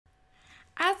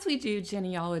As we do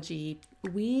genealogy,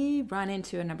 we run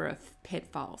into a number of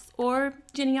pitfalls or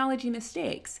genealogy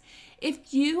mistakes.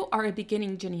 If you are a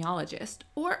beginning genealogist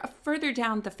or further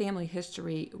down the family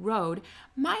history road,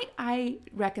 might I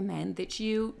recommend that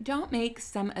you don't make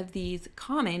some of these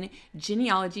common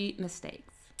genealogy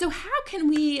mistakes. So how can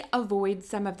we avoid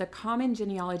some of the common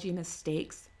genealogy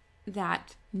mistakes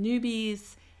that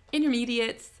newbies,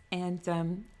 intermediates,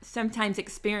 and sometimes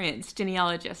experienced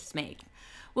genealogists make?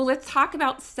 Well, let's talk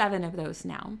about 7 of those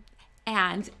now.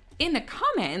 And in the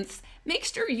comments, make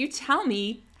sure you tell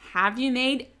me, have you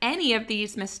made any of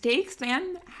these mistakes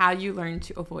and how you learned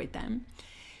to avoid them?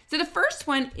 So the first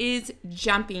one is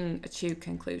jumping to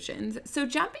conclusions. So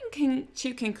jumping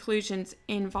to conclusions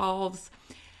involves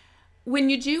when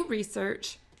you do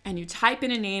research and you type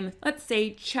in a name, let's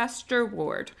say Chester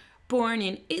Ward, born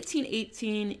in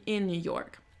 1818 in New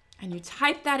York, and you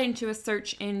type that into a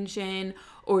search engine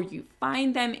or you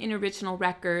find them in original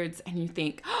records and you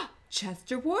think, oh,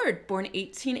 Chester Ward, born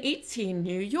 1818,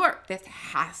 New York. This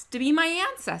has to be my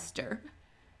ancestor.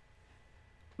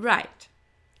 Right.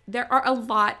 There are a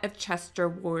lot of Chester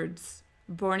Wards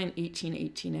born in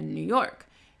 1818 in New York.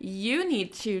 You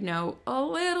need to know a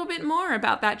little bit more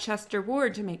about that Chester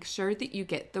Ward to make sure that you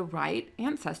get the right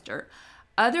ancestor.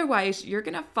 Otherwise, you're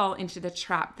going to fall into the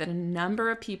trap that a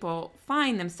number of people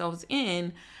find themselves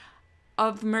in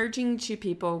of merging two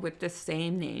people with the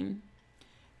same name.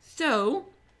 So,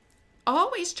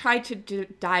 always try to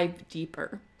dive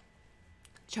deeper.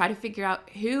 Try to figure out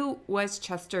who was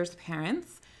Chester's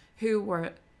parents, who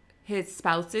were his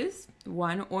spouses,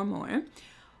 one or more.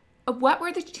 What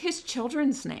were his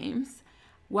children's names?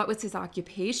 What was his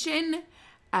occupation?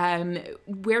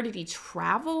 Where did he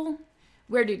travel?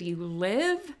 Where did he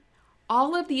live?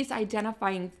 All of these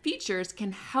identifying features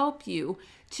can help you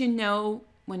to know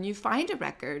when you find a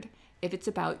record if it's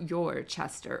about your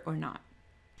Chester or not.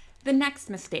 The next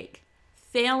mistake,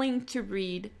 failing to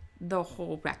read the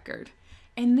whole record.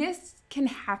 And this can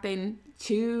happen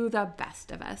to the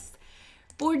best of us.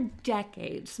 For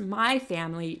decades, my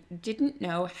family didn't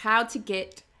know how to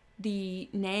get the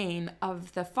name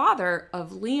of the father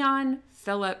of Leon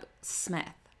Philip Smith.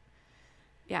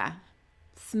 Yeah,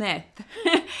 Smith.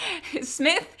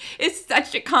 Smith is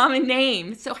such a common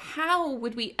name. So how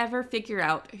would we ever figure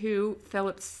out who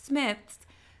Philip Smith's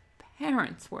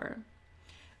parents were?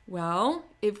 Well,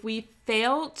 if we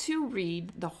fail to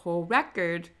read the whole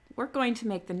record, we're going to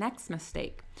make the next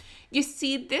mistake. You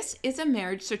see, this is a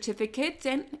marriage certificate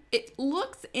and it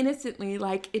looks innocently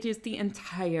like it is the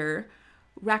entire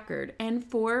record. And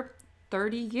for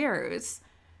 30 years,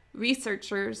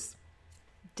 researchers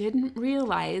didn't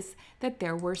realize that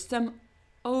there were some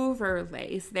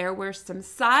overlays. There were some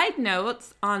side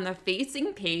notes on the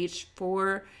facing page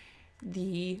for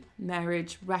the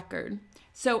marriage record.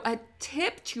 So a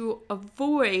tip to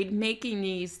avoid making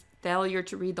these failure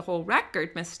to read the whole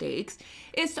record mistakes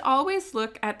is to always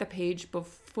look at the page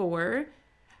before,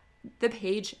 the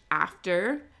page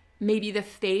after, maybe the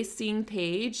facing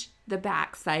page, the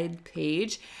backside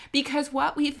page, because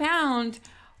what we found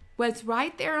was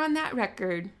right there on that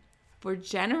record for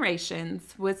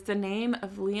generations was the name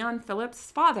of Leon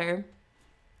Philip's father,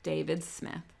 David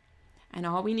Smith. And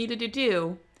all we needed to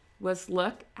do was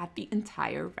look at the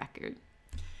entire record.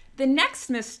 The next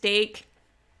mistake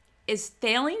is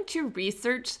failing to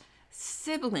research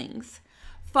siblings.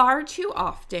 Far too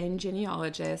often,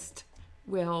 genealogists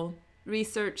will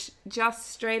research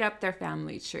just straight up their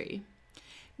family tree.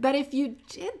 But if you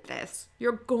did this,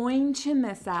 you're going to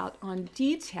miss out on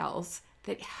details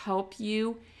that help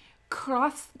you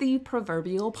cross the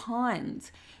proverbial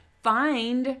pond.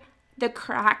 Find the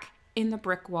crack in the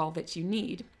brick wall that you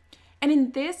need. And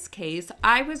in this case,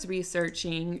 I was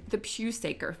researching the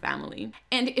Pusaker family.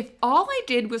 And if all I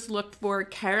did was look for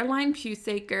Caroline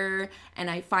Pusaker and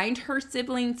I find her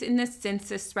siblings in the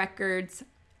census records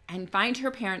and find her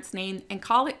parents' name and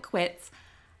call it quits,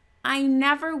 I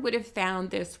never would have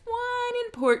found this one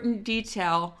important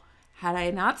detail had I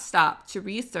not stopped to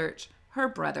research her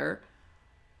brother,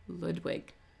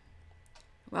 Ludwig.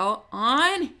 Well,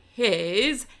 on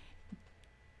his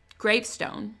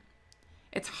gravestone,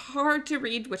 it's hard to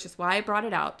read, which is why I brought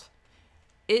it out.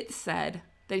 It said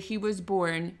that he was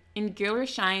born in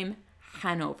Gillersheim,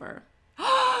 Hanover.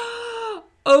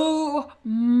 Oh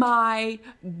my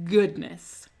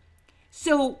goodness.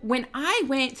 So when I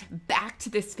went back to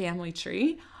this family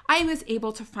tree, I was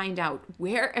able to find out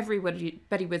where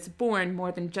everybody was born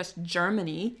more than just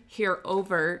Germany here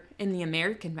over in the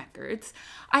American records.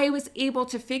 I was able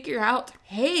to figure out,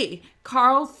 hey,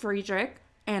 Carl Friedrich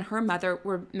and her mother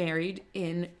were married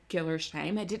in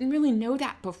Gillersheim. I didn't really know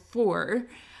that before.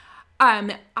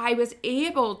 I was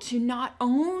able to not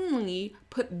only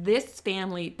put this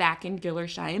family back in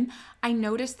Gillersheim, I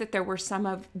noticed that there were some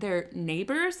of their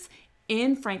neighbors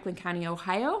in Franklin County,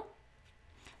 Ohio,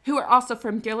 who are also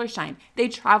from Gillersheim. They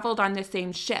traveled on the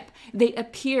same ship. They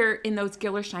appear in those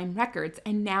Gillersheim records,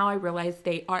 and now I realize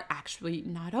they are actually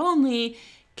not only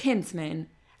townsmen,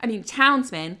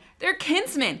 they're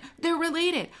kinsmen. They're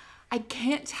related. I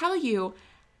can't tell you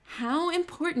how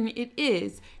important it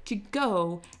is to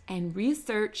go and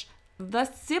research the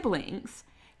siblings,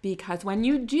 because when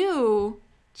you do,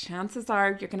 chances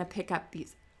are you're going to pick up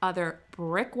these other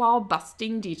brick wall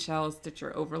busting details that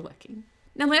you're overlooking.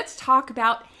 Now let's talk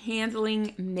about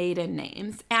handling maiden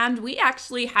names. And we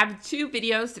actually have 2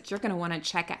 videos that you're going to want to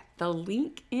check out. The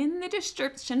link in the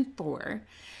description for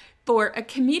a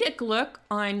comedic look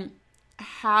on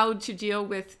how to deal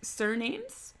with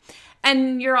surnames.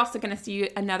 And you're also going to see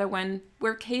another one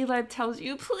where Caleb tells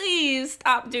you, please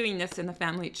stop doing this in the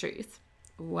family trees.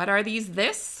 What are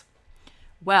these?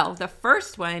 Well, the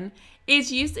first one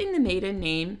is using the maiden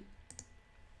name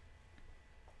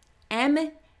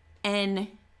MNU.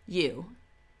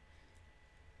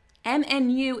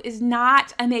 MNU is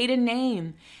not a maiden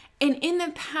name. And in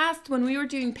the past, when we were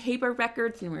doing paper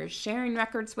records and we were sharing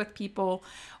records with people,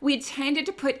 we tended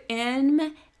to put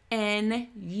MNU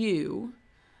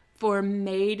for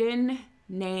maiden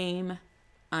name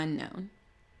unknown.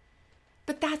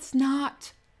 But that's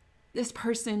not this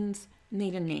person's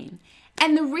maiden name.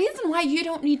 And the reason why you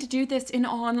don't need to do this in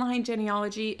online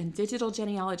genealogy and digital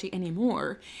genealogy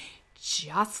anymore,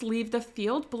 just leave the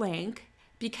field blank,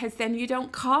 because then you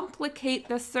don't complicate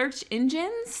the search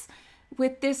engines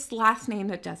with this last name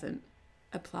that doesn't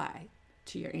apply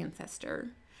to your ancestor.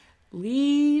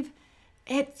 Leave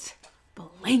it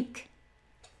blank.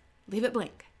 Leave it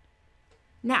blank.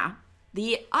 Now,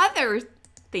 the other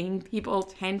thing people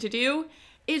tend to do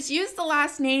is use the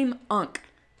last name Unk.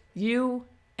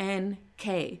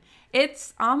 U-N-K.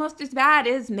 It's almost as bad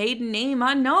as maiden name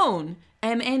unknown.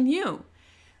 M-N-U.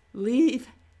 Leave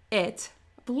it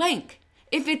blank.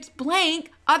 If it's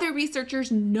blank, other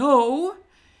researchers know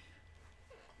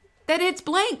that it's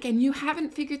blank and you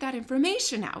haven't figured that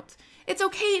information out. It's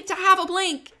okay to have a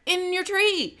blank in your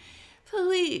tree.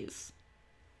 Please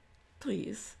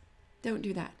don't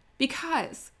do that.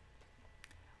 Because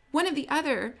one of the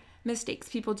other mistakes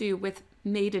people do with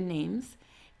maiden names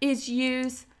is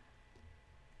use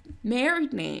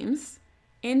married names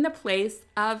in the place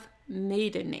of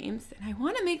maiden names. And I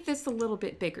want to make this a little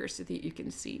bit bigger so that you can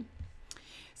see.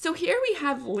 So here we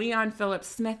have Leon Philip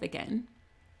Smith again.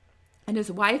 And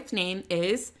his wife's name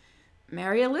is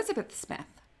Mary Elizabeth Smith.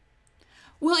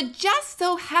 Well, it just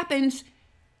so happens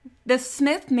the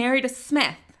Smith married a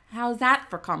Smith. How's that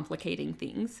for complicating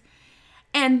things?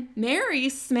 And Mary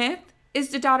Smith is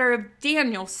the daughter of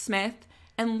Daniel Smith,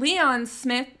 and Leon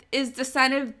Smith is the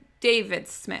son of David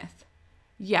Smith.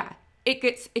 Yeah, it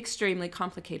gets extremely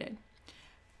complicated.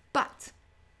 But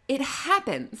it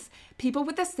happens. People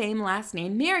with the same last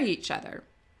name marry each other.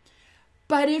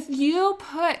 But if you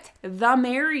put the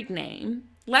married name,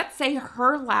 let's say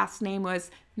her last name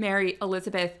was Mary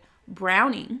Elizabeth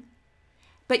Browning,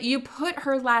 but you put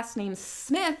her last name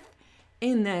Smith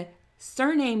in the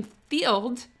surname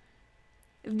field,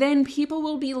 then people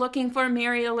will be looking for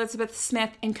Mary Elizabeth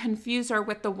Smith and confuse her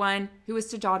with the one who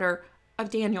is the daughter of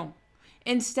Daniel,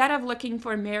 instead of looking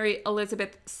for Mary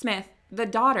Elizabeth Smith, the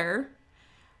daughter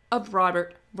of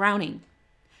Robert Browning.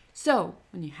 So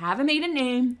when you have a maiden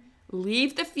name,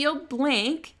 leave the field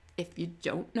blank if you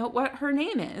don't know what her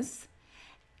name is.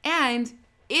 And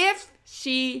if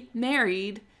she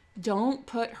married, don't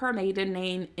put her maiden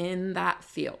name in that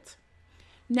field.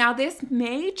 Now, this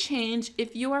may change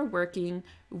if you are working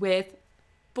with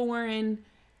foreign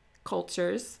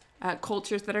cultures,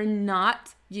 cultures that are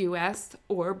not U.S.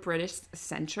 or British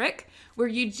centric, where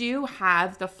you do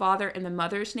have the father and the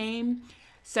mother's name,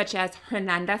 such as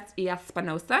Hernandez y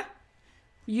Espinosa.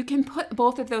 You can put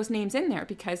both of those names in there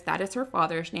because that is her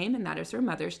father's name and that is her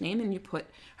mother's name, and you put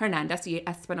Hernandez y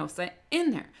Espinosa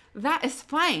in there. That is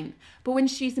fine. But when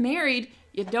she's married,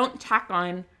 you don't tack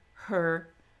on her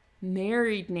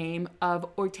married name of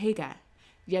Ortega.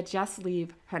 You just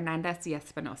leave Hernandez y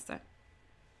Espinosa.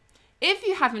 If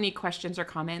you have any questions or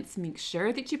comments, make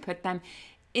sure that you put them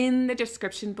in the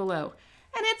description below.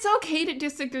 And it's okay to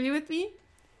disagree with me.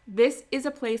 This is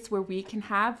a place where we can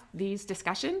have these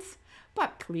discussions.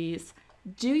 But please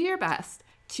do your best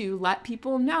to let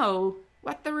people know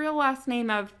what the real last name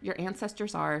of your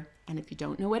ancestors are. And if you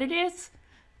don't know what it is,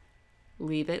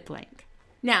 leave it blank.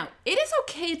 Now, it is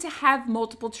okay to have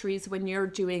multiple trees when you're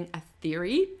doing a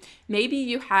theory. Maybe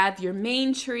you have your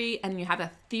main tree and you have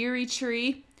a theory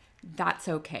tree. That's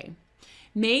okay.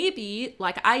 Maybe,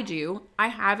 like I do, I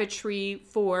have a tree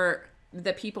for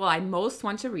the people I most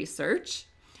want to research,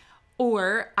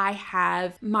 or I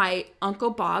have my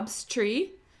Uncle Bob's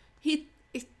tree.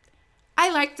 I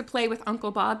like to play with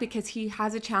Uncle Bob because he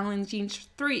has a challenging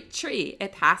tree.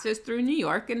 It passes through New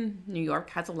York, and New York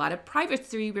has a lot of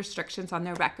privacy restrictions on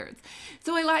their records.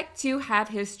 So I like to have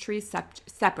his tree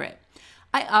separate.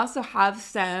 I also have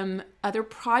some other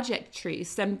project trees,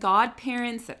 some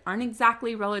godparents that aren't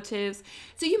exactly relatives.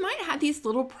 So you might have these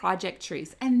little project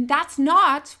trees, and that's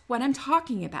not what I'm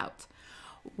talking about.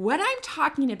 What I'm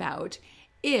talking about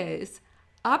is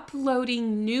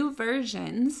uploading new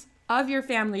versions of your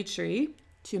family tree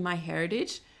to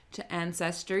MyHeritage, to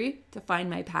Ancestry, to Find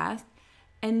My Path,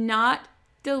 and not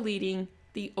deleting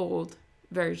the old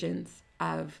versions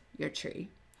of your tree.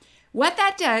 What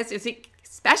that does is,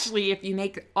 especially if you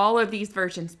make all of these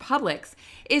versions public,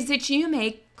 is that you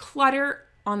make clutter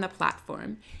on the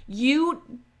platform.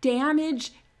 You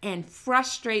damage and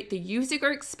frustrate the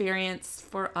user experience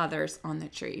for others on the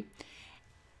tree.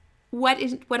 What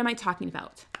am I talking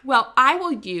about? Well, I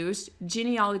will use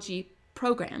genealogy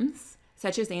programs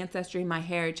such as Ancestry,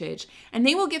 MyHeritage, and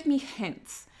they will give me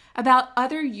hints about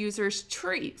other users'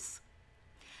 trees.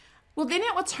 Well, then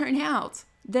it will turn out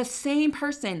the same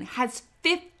person has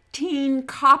 15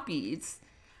 copies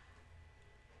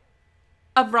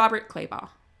of Robert Claybaugh.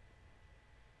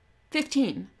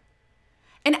 15.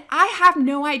 And I have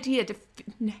no idea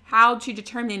how to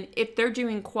determine if they're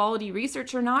doing quality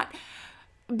research or not,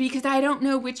 because I don't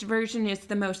know which version is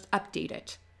the most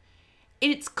updated.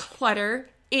 It's clutter.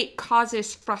 It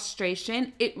causes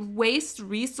frustration. It wastes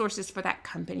resources for that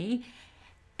company.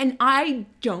 And I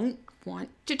don't want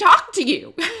to talk to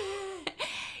you.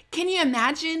 Can you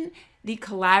imagine the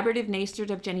collaborative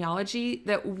nature of genealogy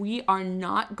that we are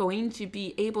not going to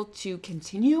be able to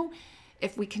continue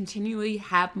if we continually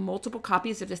have multiple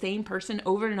copies of the same person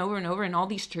over and over and over in all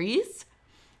these trees?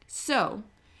 So,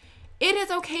 it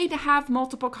is okay to have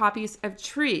multiple copies of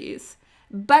trees,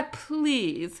 but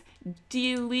please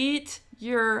delete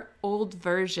your old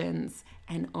versions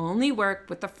and only work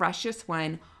with the freshest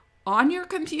one on your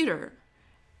computer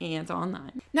and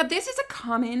online. Now, this is a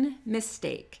common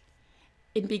mistake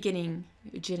in beginning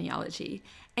genealogy,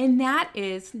 and that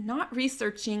is not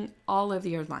researching all of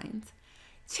your lines.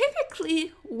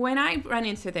 Typically, when I run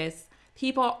into this,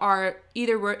 people are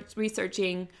either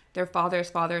researching their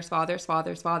father's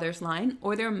line,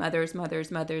 or their mother's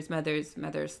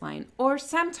line, or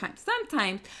sometimes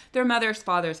their mother's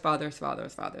father's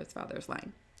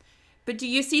line. But do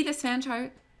you see this fan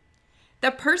chart?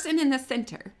 The person in the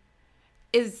center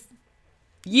is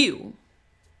you.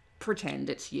 Pretend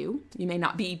it's you. You may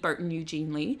not be Burton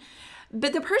Eugene Lee,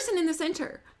 but the person in the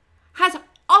center has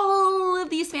all of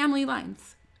these family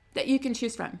lines that you can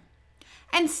choose from.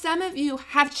 And some of you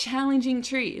have challenging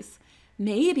trees.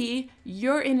 Maybe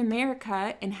you're in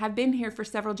America and have been here for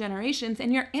several generations,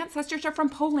 and your ancestors are from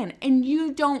Poland, and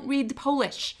you don't read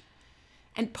Polish.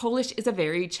 And Polish is a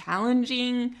very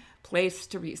challenging place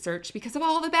to research because of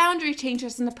all the boundary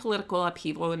changes and the political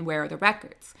upheaval and where are the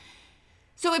records.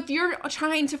 So if you're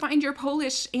trying to find your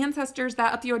Polish ancestors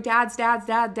that up your dad's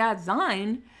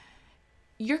line,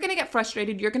 you're going to get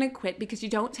frustrated. You're going to quit because you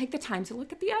don't take the time to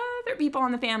look at the other people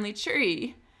on the family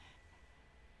tree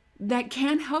that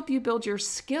can help you build your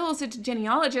skills as a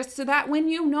genealogist, so that when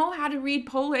you know how to read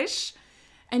Polish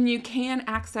and you can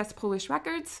access Polish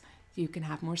records, you can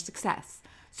have more success.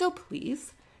 So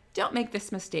please don't make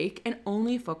this mistake and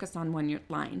only focus on one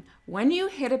line. When you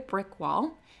hit a brick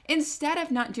wall, instead of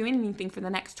not doing anything for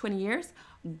the next 20 years,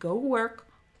 go work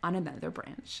on another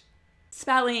branch.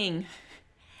 Spelling.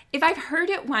 If I've heard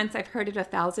it once, I've heard it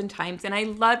 1,000 times, and I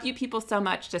love you people so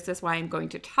much. This is why I'm going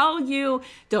to tell you,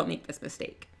 don't make this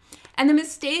mistake. And the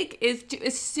mistake is to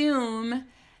assume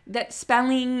that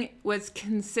spelling was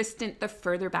consistent the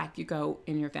further back you go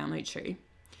in your family tree.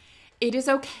 It is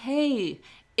okay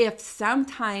if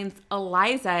sometimes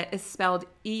Eliza is spelled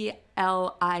E-L-I-S-A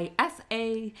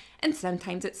and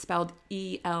sometimes it's spelled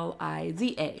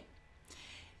E-L-I-Z-A.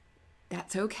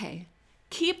 That's okay.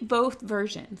 Keep both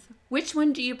versions. Which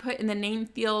one do you put in the name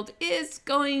field is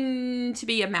going to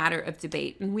be a matter of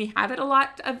debate. And we have it a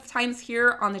lot of times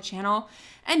here on the channel.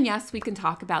 And yes, we can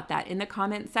talk about that in the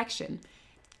comment section.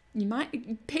 You might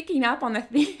be picking up on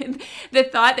the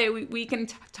thought that we can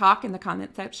talk in the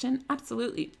comment section.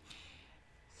 Absolutely.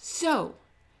 So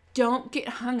don't get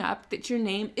hung up that your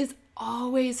name is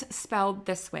always spelled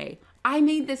this way. I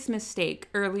made this mistake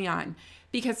early on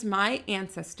because my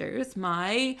ancestors,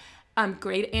 my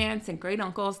great aunts and great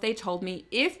uncles, they told me,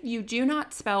 if you do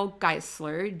not spell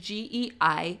Geisler,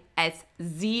 Geistzler,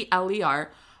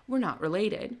 we're not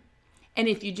related. And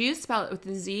if you do spell it with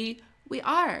a Z, we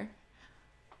are.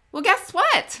 Well, guess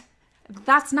what?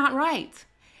 That's not right.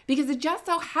 Because it just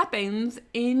so happens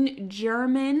in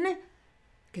German,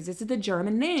 because this is the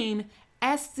German name,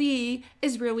 SZ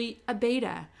is really a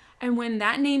beta. And when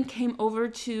that name came over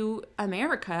to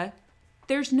America,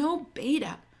 there's no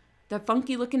beta. The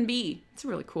funky looking B. It's a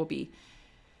really cool B.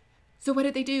 So what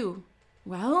did they do?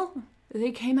 Well,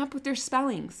 they came up with their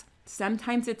spellings.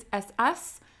 Sometimes it's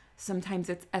SS, sometimes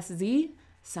it's SZ,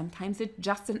 sometimes it's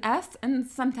just an S, and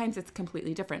sometimes it's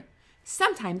completely different.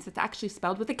 Sometimes it's actually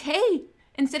spelled with a K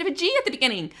instead of a G at the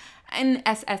beginning. And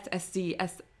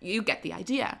SSSC, you get the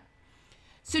idea.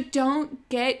 So don't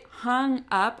get hung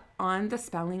up on the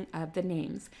spelling of the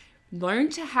names. Learn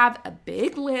to have a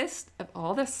big list of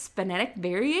all the phonetic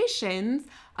variations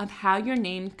of how your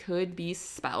name could be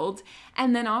spelled.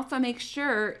 And then also make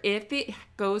sure if it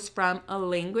goes from a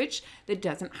language that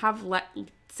doesn't have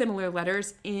similar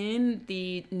letters in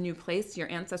the new place your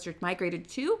ancestors migrated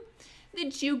to,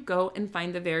 that you go and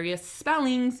find the various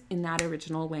spellings in that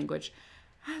original language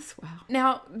as well.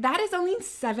 Now, that is only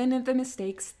 7 of the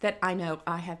mistakes that I know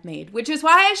I have made, which is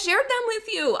why I shared them with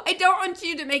you. I don't want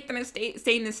you to make the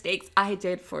same mistakes I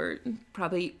did for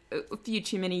probably a few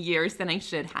too many years than I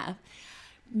should have.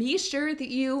 Be sure that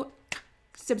you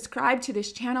subscribe to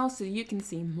this channel so you can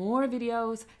see more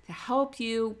videos to help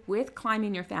you with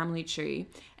climbing your family tree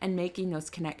and making those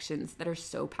connections that are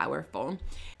so powerful.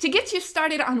 To get you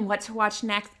started on what to watch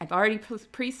next, I've already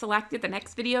pre-selected the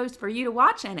next videos for you to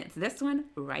watch, and it's this one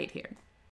right here.